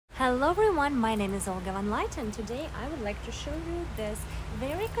Hello everyone, my name is Olga Van Light and today I would like to show you this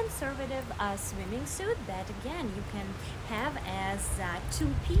very conservative swimming suit that again you can have as a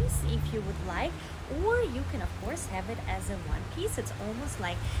two-piece if you would like, or you can of course have it as a one-piece. It's almost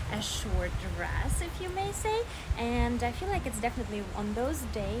like a short dress, if you may say, and I feel like it's definitely on those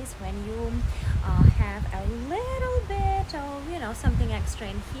days when you have a little bit of something extra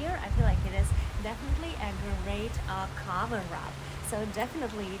in here. I feel like it is definitely a great cover-up. So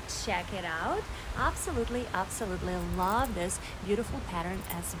definitely check it out. Absolutely love this beautiful pattern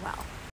as well.